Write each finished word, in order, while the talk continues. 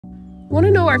Want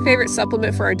to know our favorite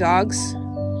supplement for our dogs?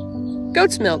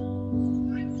 Goat's milk.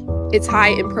 It's high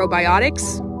in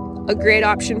probiotics, a great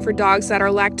option for dogs that are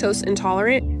lactose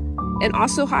intolerant, and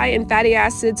also high in fatty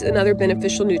acids and other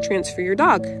beneficial nutrients for your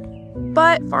dog.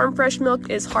 But farm fresh milk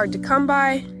is hard to come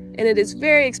by, and it is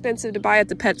very expensive to buy at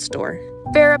the pet store.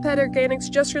 Therapet Organics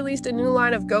just released a new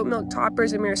line of goat milk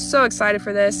toppers, and we are so excited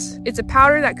for this. It's a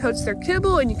powder that coats their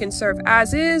kibble, and you can serve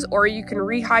as is, or you can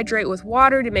rehydrate with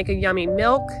water to make a yummy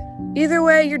milk. Either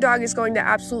way, your dog is going to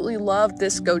absolutely love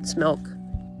this goat's milk.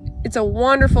 It's a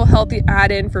wonderful, healthy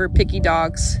add-in for picky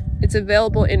dogs. It's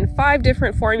available in 5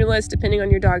 different formulas depending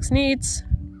on your dog's needs.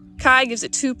 Kai gives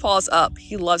it 2 paws up.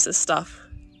 He loves this stuff.